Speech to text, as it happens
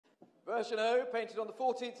Version O, painted on the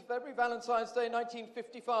 14th of February, Valentine's Day,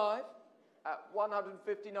 1955, at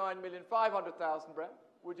 159,500,000, Brett.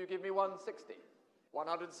 Would you give me 160?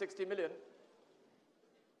 160 million?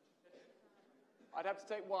 I'd have to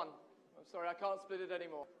take one. I'm sorry, I can't split it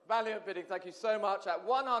anymore. Valiant bidding, thank you so much. At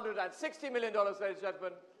 $160 million, ladies and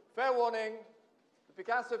gentlemen. Fair warning, the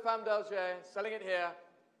Picasso Femme d'Algiers, selling it here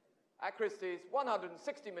at Christie's,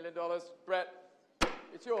 $160 million. Brett,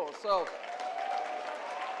 it's yours, sold.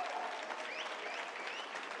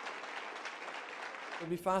 It'll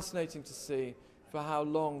be fascinating to see for how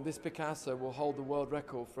long this Picasso will hold the world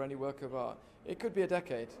record for any work of art. It could be a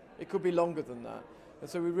decade. It could be longer than that. And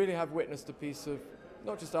so we really have witnessed a piece of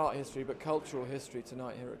not just art history, but cultural history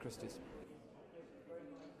tonight here at Christie's.